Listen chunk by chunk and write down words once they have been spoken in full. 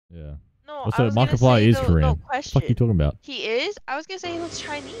Yeah. No, Also, I was gonna Markiplier say, is though, Korean. no, What the question. fuck are you talking about? He is? I was gonna say he looks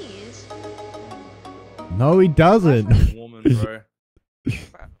Chinese. No, he doesn't. Woman, bro.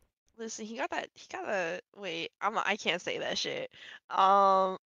 Bro, listen, he got a, wait, I can't say that shit.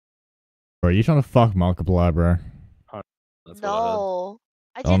 Bro, you trying to fuck Markiplier, bro? That's No.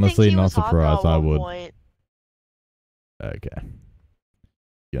 I did Honestly, think he not was hot, though, surprised. at I one would. point. Okay.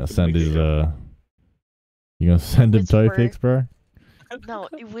 You gonna send his You gonna send him It's toe work. pics, bro? No,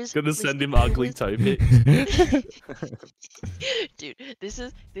 it was Gonna was- send him it ugly was- toe pics. Dude, this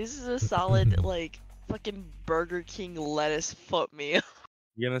is a solid like fucking Burger King lettuce foot meal.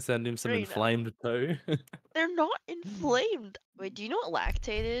 You're gonna send him some Right now. inflamed toe. They're not inflamed. Wait, do you know what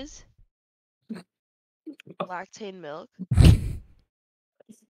lactate is? Lactate milk?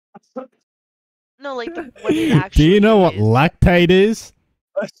 No, like what it actually Do you know what is. lactate is?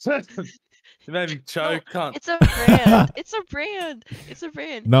 You made me choke, cunt. It's a brand. It's a brand. It's a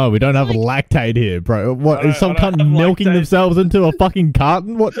brand. No, we don't have like- lactate here, bro. What I is some don't cunt have milking lactate. themselves into a fucking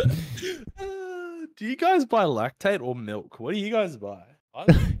carton? What? Do you guys buy lactate or milk? What do you guys buy?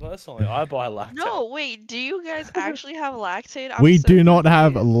 Personally, I buy lactate. No, wait, do you guys actually have lactate? We so do not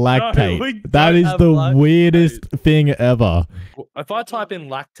have confused. lactate. we That don't is have the lactate. weirdest thing ever. If I type in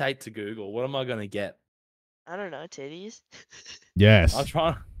lactate to Google, what am I gonna get? I don't know, titties. Yes.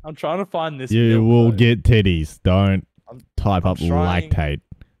 I'm trying to find this. You milk, will though. get titties. Don't type I'm up trying- lactate.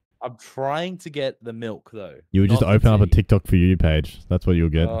 I'm trying to get the milk though. You would just not the open up a titty. TikTok for you page. That's what you'll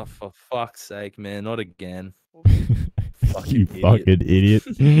get. Oh, for fuck's sake, man! Not again. You fucking fucking idiot.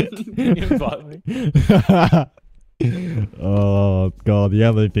 Invite me. Oh god, the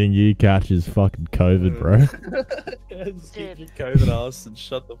other thing you catch is fucking COVID, bro. Just keep your COVID ass and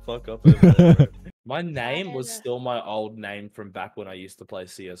shut the fuck up. Over there, bro. My name was still my old name from back when I used to play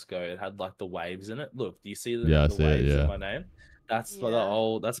CS:GO. It had like the waves in it. Look, do you see the, Yeah, I the see it, waves yeah. in my name? That's the Yeah.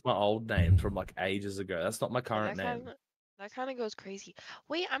 old. That's my old name from like ages ago. That's not my current name. That kind of goes crazy.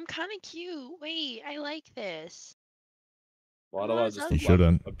 Wait, I'm kind of cute. Wait, I like this. Why I'm do not I as just ugly. look You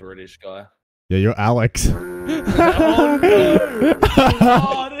shouldn't. like a British guy? Yeah, you're Alex. Oh, no.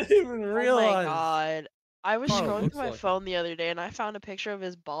 Oh, I didn't even Oh realize. my god. I was Oh, it scrolling looks through my like it. phone the other day and I found a picture of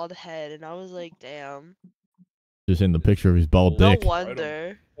his bald head and I was like, damn. Just in the picture of his bald No dick.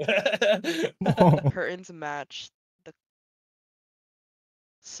 wonder curtains match the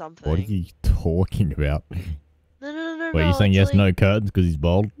something. What are you talking about? No. Wait, you saying it's yes, like- no curtains because he's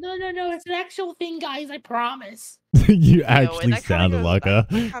bald? No, it's an actual thing, guys. I promise. You Yo, actually and that kinda sounded goes- like her.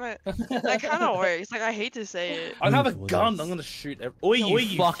 That kind of works. Like, I hate to say it. I have a gun. I'm gonna shoot. Oi, Oi,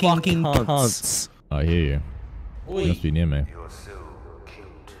 you fucking cunts. I hear you. You Oi, must be near me. You're so cute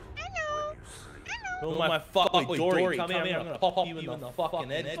when you sleep. oh my fucking Dory, come here. I'm gonna pop you in the fucking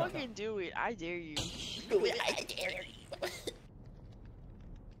head. Fucking do it. I dare you.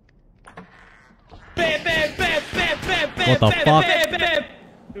 Bam, bam, bam, bam, bam, bam, What the bam, fuck? bam, bam.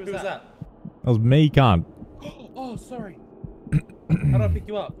 Who was that? That was me, cunt. Oh, sorry. How do I pick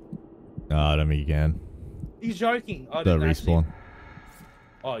you up? No, I don't think you can. He's joking. I The didn't actually- respawn.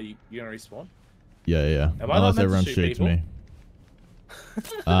 Oh, you're gonna respawn? Yeah. Am I not Unless meant to everyone shoot shoots people? me.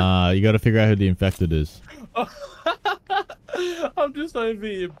 You gotta figure out who the infected is. I'm just over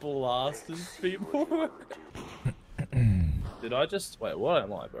here blasting people. Did I just wait? What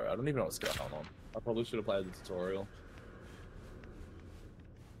am I, bro? I don't even know what's going on. I probably should have played the tutorial.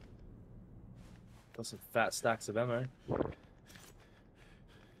 Got some fat stacks of ammo.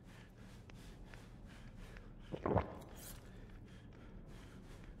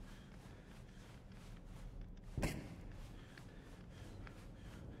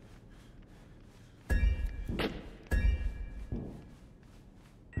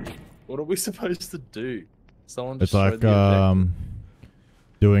 What are we supposed to do? Someone It's just showed like the objective.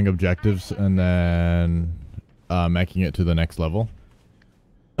 doing objectives and then making it to the next level.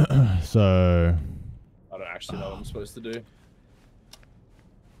 So I don't actually know what I'm supposed to do.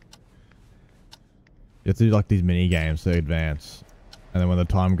 you have to do like these mini games to advance, and then when the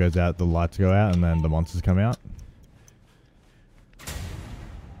time goes out, the lights go out, and then the monsters come out.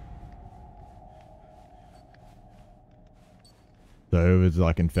 So whoever's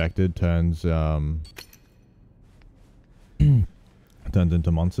like infected turns turns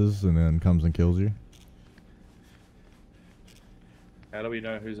into monsters and then comes and kills you. How do we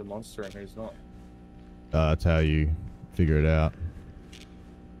know who's a monster and who's not? That's how you figure it out.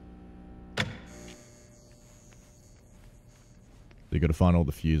 So you got to find all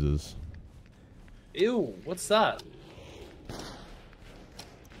the fuses. Ew, what's that?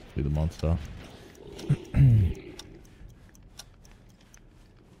 Be the monster.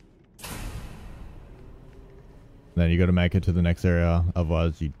 Then you got to make it to the next area,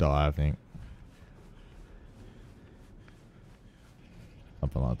 otherwise you die, I think.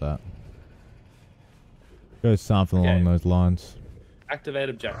 Something like that. Go something along those lines. Activate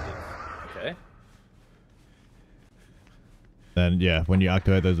objective. Okay. Then yeah, when you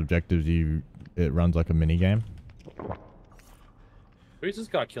activate those objectives, it runs like a mini game. Who's this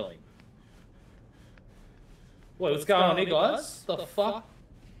guy killing? Wait, what's going on here, guys? The fuck?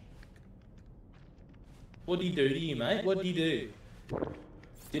 What did he do to you, mate? What did he do?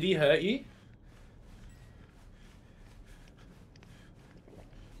 Did he hurt you?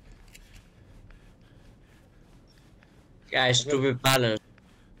 Guys, to be balanced.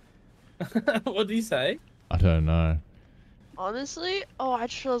 What did he say? I don't know. Honestly, oh, I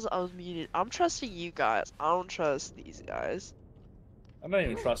was muted. I'm trusting you guys. I don't trust these guys. I don't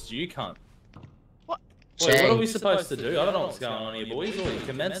even trust you, cunt. What? Wait, what are we supposed to do? I don't know what's going on here, boys. Or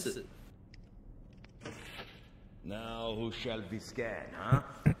commence it. Now who shall be scared, huh?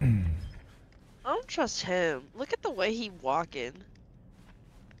 I don't trust him. Look at the way he walking.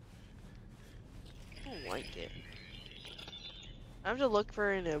 I don't like it. I have to look for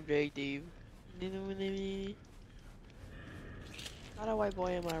an objective. Not a white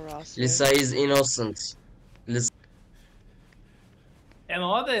boy in my roster. Lisa is innocent. Lisa. Am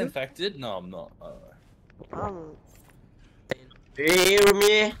I the infected? No, I'm not. Do you hear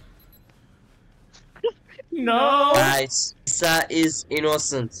me? No! Guys, Lisa is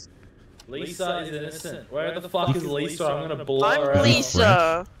innocent. Lisa is innocent. Where the fuck is Lisa? I'm gonna blow her I'm out.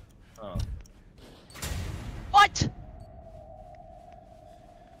 Lisa. Oh. What?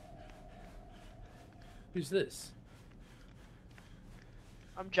 Who's this?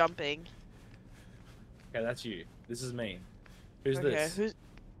 I'm jumping. Okay, that's you. This is me. Who's Okay, this? who's...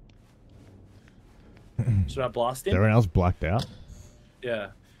 Should I blast Is him? everyone else blacked out?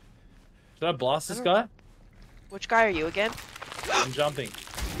 Yeah. Should I blast this I guy? Which guy are you again? I'm jumping.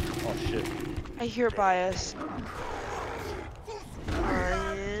 Oh shit. I hear bias.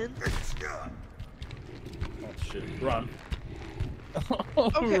 Ryan. Oh shit. Run.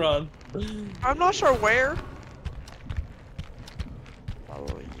 Okay. Run. I'm not sure where.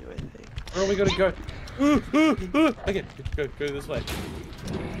 Following you, I think. Where are we gonna go? Okay, go this way.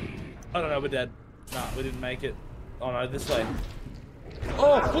 I don't know, we're dead. Nah, we didn't make it. Oh no, this way.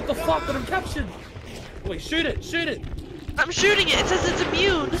 Oh, what the fuck? But I'm captured. Wait, shoot it, shoot it. I'm shooting it. It says it's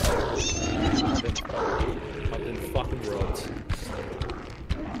immune. I've been fucking robbed.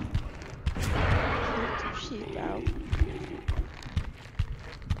 Sheep out.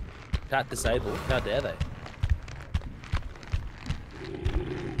 Cat disabled. How dare they?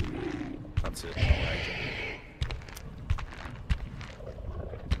 That's it.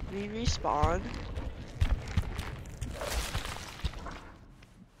 We respawn.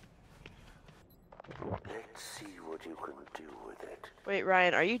 Let's see what you can do with it. Wait,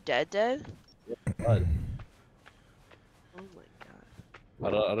 Ryan, are you dead? Right. Oh my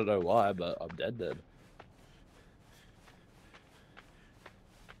god. I don't know why, but I'm dead.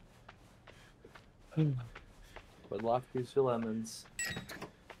 But life gives you lemons.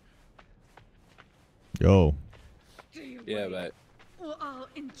 Yo. Yeah, mate. Or I'll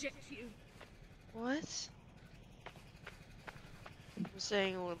inject you. What? I'm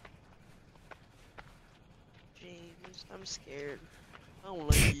saying what? James, I'm scared. I don't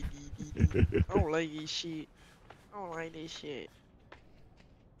like it. I don't like this shit. I don't like this shit.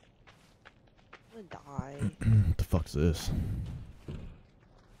 I'm gonna die. What the fuck's this?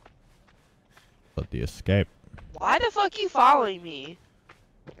 But the escape. Why the fuck you following me?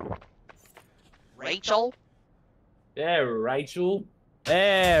 Rachel? Yeah, Rachel.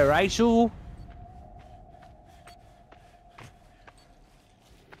 Hey, Rachel.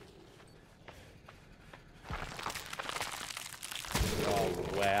 Oh,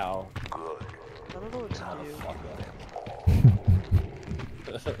 wow. I don't know what to do. Fuck.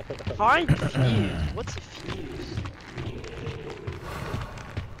 Find the fuse. What's a fuse?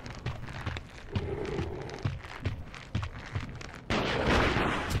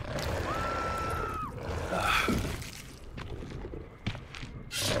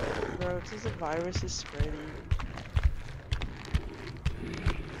 Bro, it says the virus is spreading.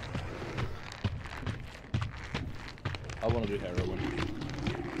 I want to do heroin.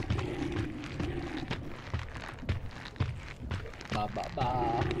 Ba ba ba.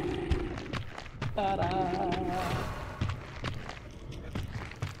 Ba da.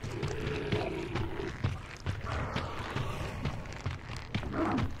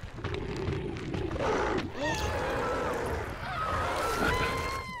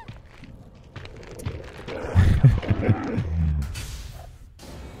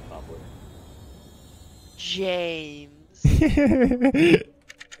 James.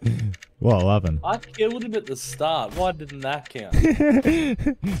 What happened? I killed him at the start. Why didn't that count?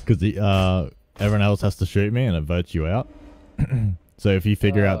 Because everyone else has to shoot me and it votes you out. So if you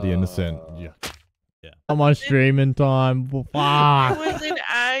figure out the innocent, yeah. Not my streaming time. Fuck. It was an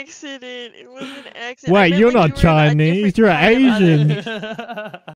accident. It was an accident. I Wait, meant you're like not you were on a Chinese. different You're kind of Asian. other-